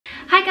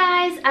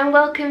guys, and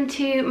welcome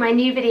to my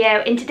new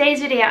video. In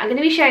today's video I'm going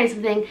to be sharing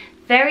something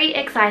very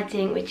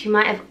exciting, which you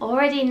might have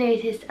already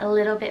noticed a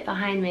little bit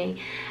behind me.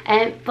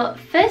 But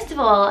first of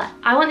all,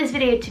 I want this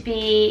video to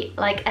be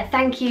like a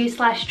thank you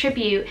 /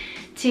 tribute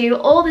to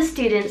all the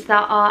students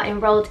that are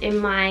enrolled in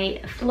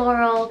my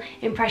floral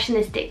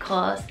impressionistic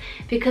course,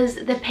 because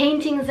the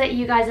paintings that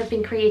you guys have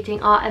been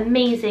creating are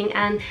amazing,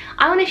 and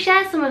I want to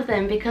share some of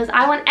them because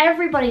I want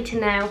everybody to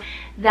know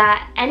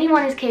that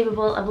anyone is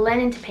capable of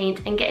learning to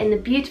paint and getting the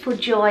beautiful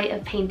joy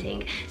of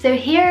painting. So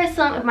here are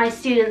some of my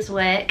students'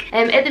 work.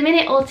 At the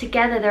minute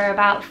altogether there are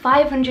about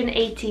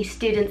 580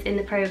 students in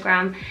the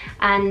program,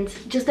 and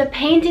just the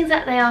paintings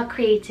that they are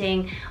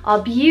creating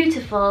are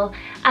beautiful,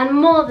 and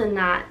more than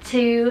that,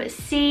 to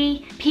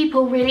see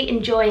people really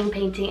enjoying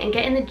painting and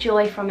getting the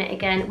joy from it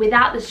again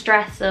without the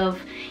stress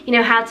of, you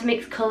know, how to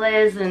mix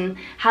colours and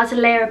how to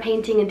layer a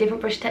painting and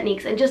different brush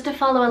techniques, and just to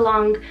follow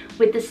along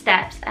with the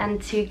steps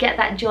and to get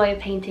that joy of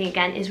painting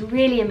again is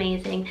really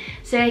amazing.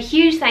 So a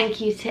huge thank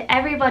you to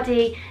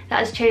everybody that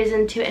has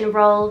chosen to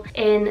enroll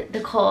in the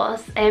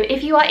course.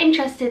 If you are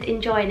interested in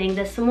joining,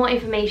 there's some more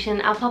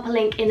information. I'll pop a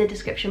link in the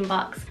description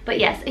box. But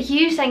yes, a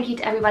huge thank you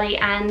to everybody,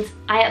 and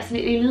I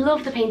absolutely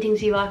love the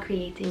paintings you are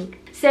creating.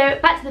 So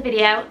back to the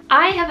video.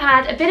 I have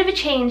had a bit of a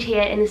change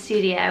here in the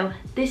studio.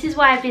 This is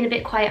why I've been a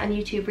bit quiet on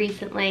YouTube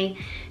recently,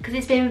 because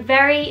it's been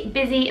very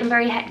busy and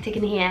very hectic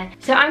in here.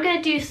 So I'm going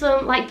to do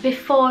some like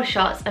before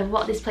shots of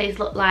what this place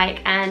looked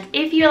like, and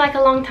if you're like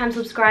a long time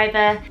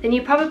subscriber then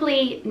you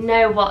probably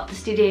know what the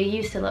studio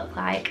used to look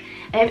like.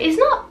 It's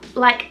not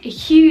like a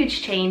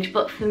huge change,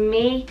 but for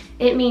me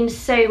it means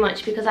so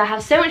much because I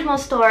have so much more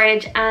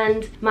storage,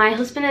 and my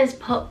husband has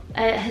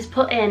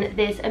put in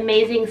this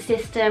amazing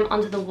system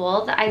onto the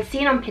wall that I'd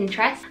seen on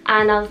Pinterest,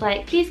 and I was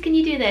like, please can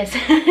you do this?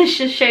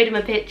 Just showed him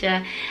a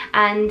picture,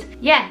 and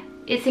yeah,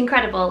 it's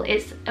incredible.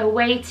 It's a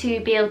way to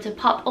be able to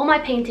pop all my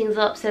paintings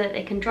up so that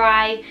they can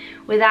dry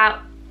without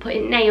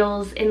putting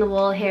nails in the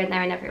wall here and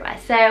there and everywhere.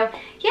 So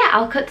yeah,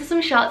 I'll cut to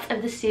some shots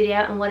of the studio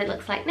and what it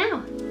looks like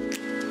now.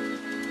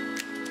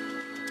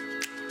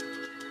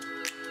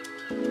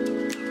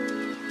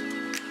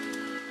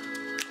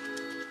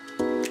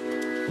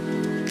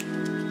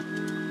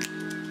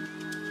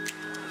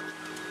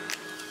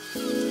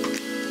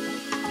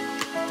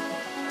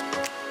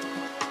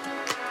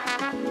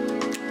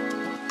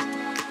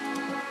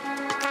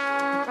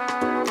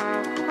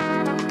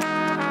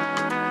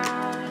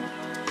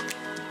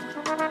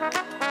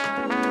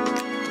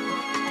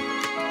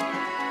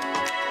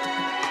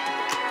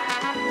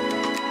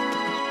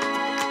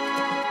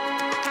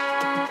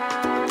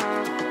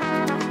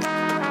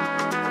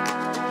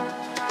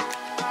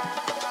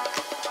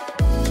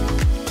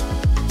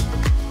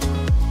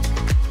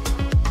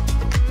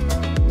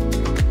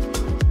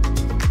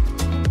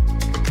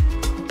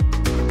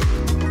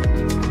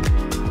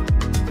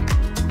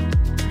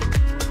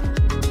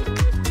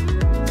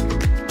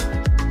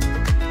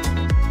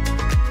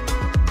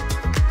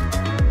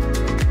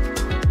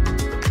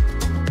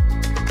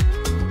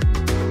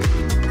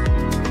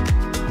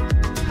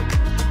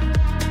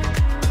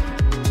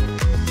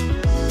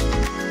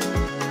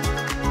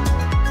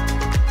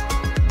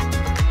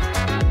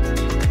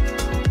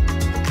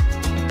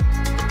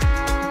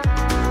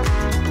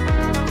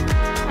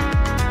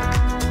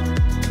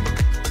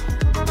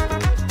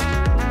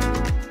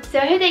 So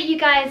I hope that you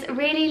guys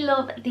really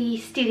love the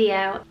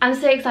studio. I'm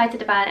so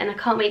excited about it, and I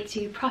can't wait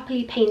to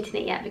properly paint in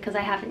it yet because I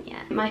haven't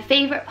yet. My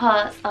favourite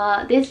parts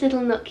are this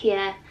little nook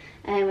here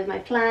with my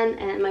plan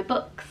and my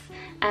books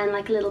and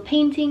like a little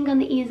painting on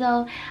the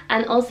easel,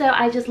 and also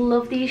I just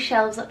love these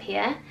shelves up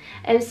here.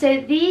 And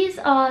so these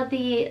are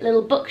the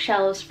little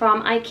bookshelves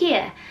from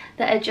IKEA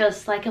that are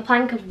just like a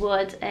plank of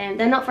wood, and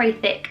they're not very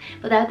thick,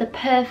 but they're the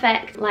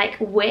perfect like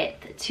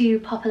width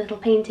to pop a little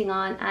painting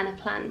on and a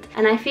plant.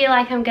 And I feel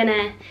like I'm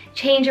gonna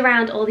change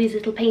around all these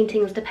little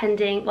paintings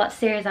depending what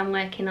series I'm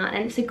working on,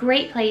 and it's a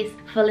great place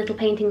for little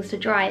paintings to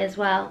dry as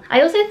well.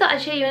 I also thought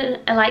I'd show you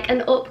like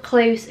an up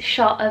close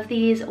shot of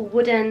these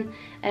wooden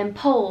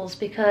poles,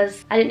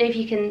 because I don't know if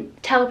you can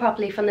tell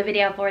properly from the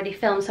video I've already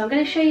filmed, so I'm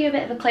going to show you a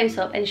bit of a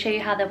close-up and show you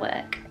how they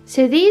work.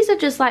 So these are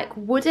just like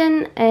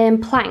wooden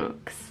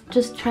planks.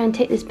 Just try and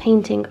take this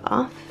painting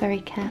off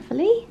very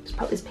carefully. Just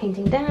pop this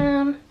painting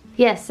down.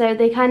 Yeah, so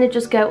they kind of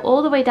just go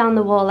all the way down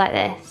the wall like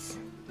this.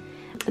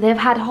 They've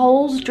had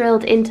holes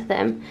drilled into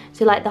them,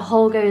 so like the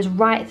hole goes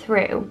right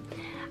through,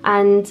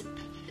 and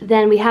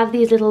then we have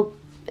these little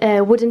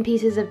wooden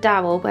pieces of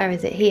dowel. Where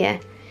is it? Here.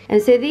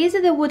 And so these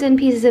are the wooden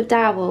pieces of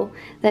dowel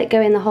that go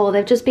in the hole.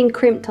 They've just been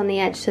crimped on the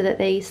edge so that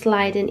they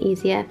slide in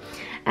easier,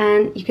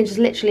 and you can just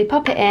literally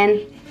pop it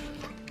in.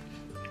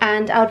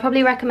 And I would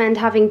probably recommend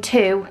having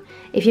two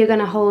if you're going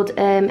to hold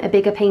a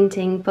bigger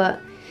painting. But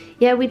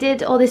yeah, we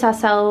did all this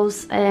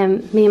ourselves, me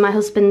and my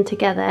husband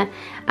together,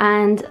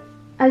 and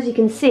as you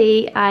can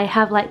see I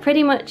have like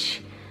pretty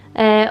much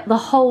the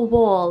whole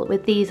wall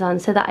with these on,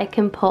 so that I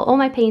can put all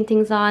my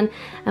paintings on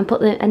and put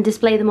them and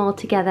display them all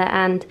together.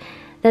 And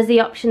there's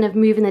the option of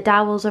moving the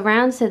dowels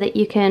around so that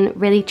you can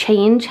really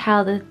change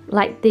how the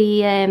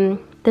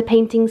the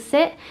paintings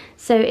sit.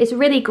 So it's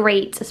really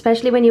great,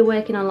 especially when you're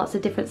working on lots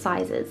of different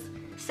sizes.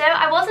 So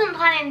I wasn't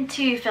planning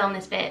to film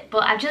this bit,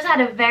 but I've just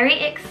had a very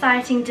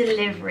exciting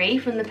delivery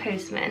from the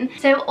postman.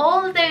 So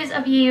all of those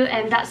of you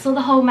that saw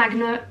the whole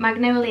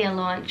Magnolia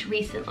launch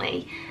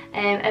recently,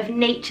 of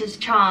Nature's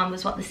Charm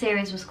was what the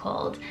series was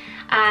called,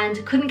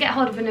 and couldn't get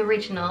hold of an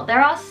original.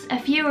 There are a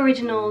few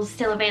originals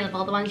still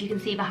available, the ones you can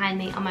see behind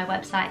me on my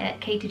website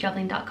at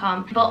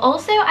katiejoblin.com. But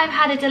also I've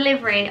had a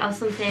delivery of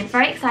something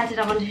very excited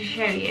I wanted to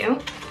show you.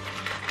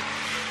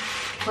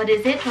 What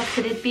is it? What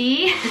could it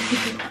be?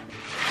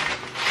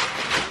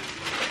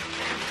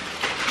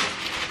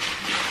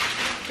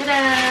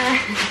 Ta-da!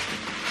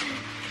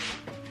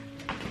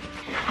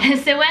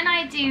 So when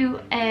I do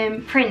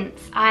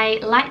prints, I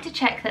like to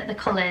check that the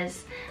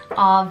colours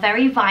are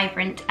very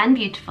vibrant and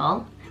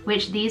beautiful,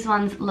 which these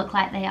ones look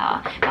like they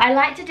are. But I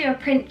like to do a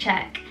print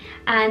check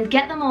and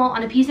get them all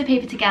on a piece of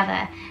paper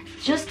together,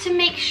 just to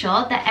make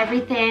sure that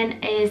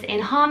everything is in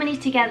harmony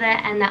together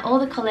and that all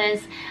the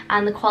colours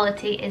and the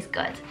quality is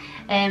good.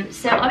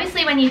 So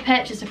obviously when you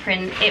purchase a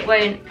print, it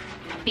won't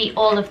be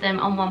all of them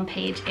on one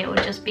page, it will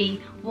just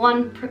be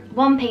one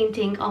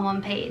painting on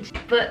one page.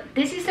 But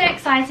this is so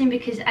exciting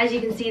because, as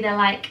you can see, they're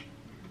like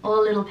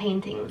all little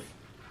paintings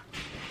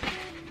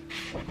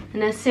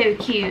and they're so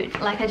cute.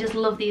 Like, I just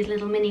love these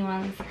little mini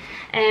ones.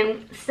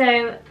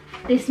 So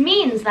this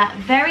means that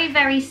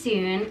very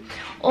soon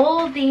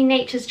all the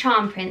Nature's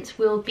Charm prints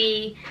will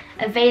be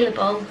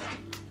available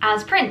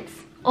as prints.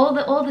 All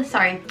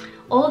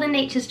the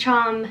Nature's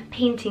Charm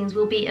paintings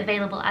will be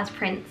available as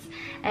prints,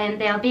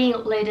 and they are being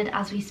uploaded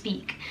as we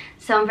speak.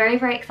 So I'm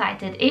very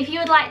excited. If you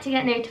would like to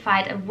get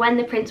notified of when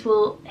the prints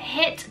will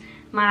hit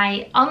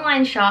my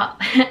online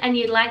shop and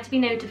you'd like to be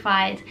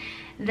notified,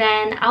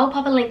 then I'll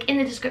pop a link in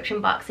the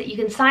description box that you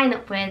can sign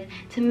up with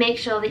to make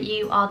sure that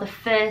you are the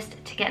first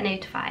to get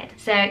notified.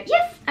 So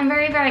yes, I'm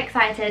very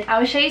excited. I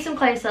will show you some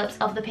close-ups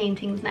of the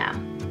paintings now.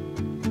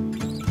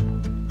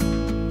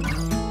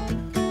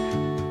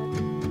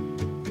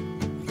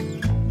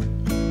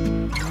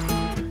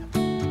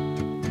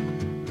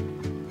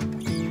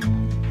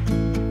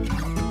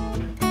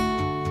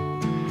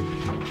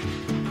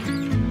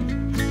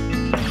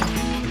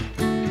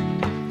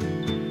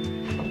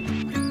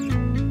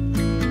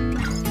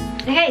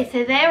 Okay,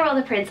 so there are all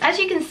the prints. As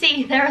you can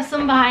see, there are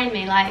some behind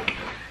me, like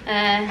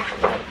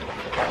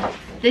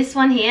this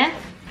one here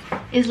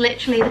is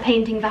literally the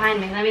painting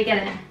behind me. Let me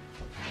get it.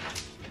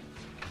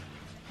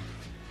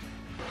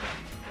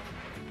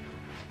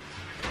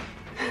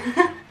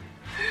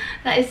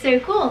 That is so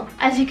cool.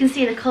 As you can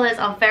see, the colours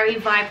are very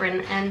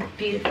vibrant and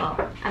beautiful.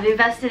 I've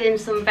invested in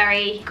some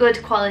very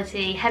good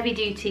quality, heavy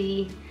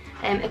duty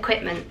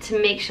equipment to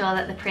make sure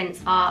that the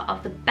prints are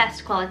of the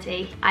best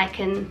quality I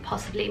can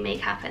possibly make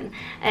happen.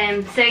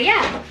 So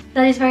yeah,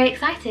 that is very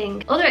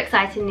exciting. Other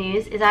exciting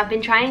news is I've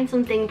been trying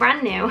something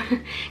brand new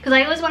because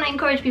I always want to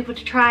encourage people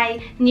to try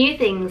new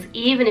things,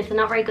 even if they're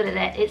not very good at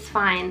it, it's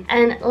fine.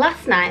 And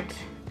last night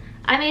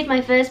I made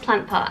my first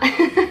plant pot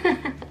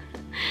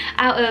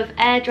out of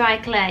air dry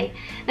clay.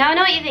 Now I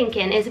know what you're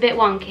thinking, it's a bit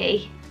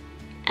wonky,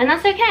 and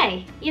that's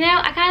okay. You know,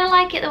 I kind of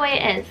like it the way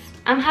it is.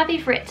 I'm happy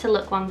for it to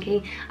look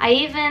wonky. I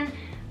even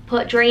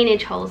put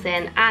drainage holes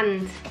in,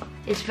 and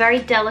it's very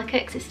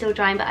delicate because it's still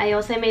drying, but I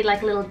also made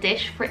like a little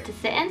dish for it to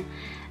sit in.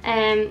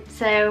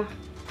 So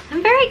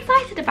I'm very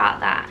excited about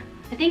that.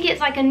 I think it's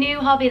like a new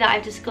hobby that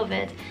I've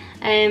discovered,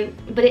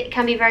 but it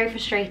can be very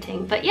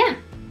frustrating. But yeah,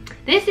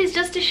 this is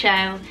just to show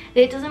that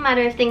it doesn't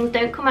matter if things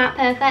don't come out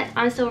perfect.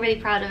 I'm still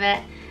really proud of it,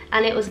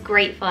 and it was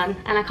great fun,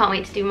 and I can't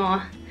wait to do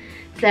more.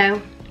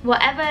 So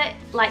whatever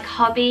like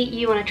hobby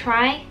you want to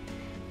try,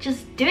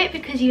 just do it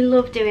because you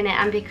love doing it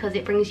and because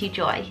it brings you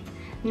joy,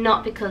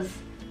 not because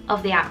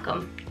of the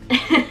outcome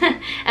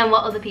and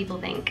what other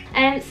people think.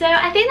 So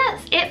I think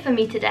that's it for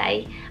me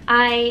today.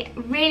 I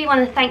really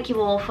want to thank you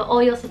all for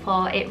all your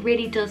support. It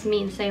really does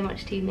mean so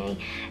much to me.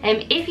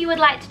 If you would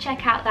like to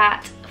check out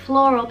that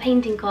floral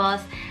painting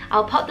course,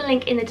 I'll pop the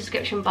link in the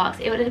description box.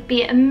 It would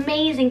be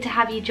amazing to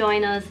have you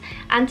join us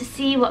and to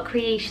see what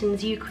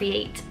creations you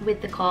create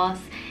with the course.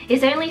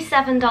 It's only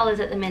 $7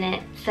 at the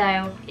minute,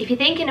 so if you're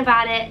thinking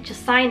about it,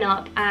 just sign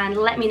up and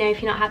let me know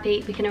if you're not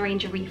happy. We can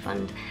arrange a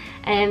refund.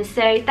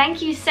 So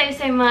thank you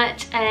so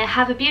much.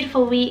 Have a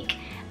beautiful week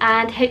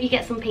and hope you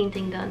get some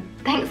painting done.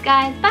 Thanks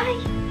guys,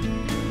 bye!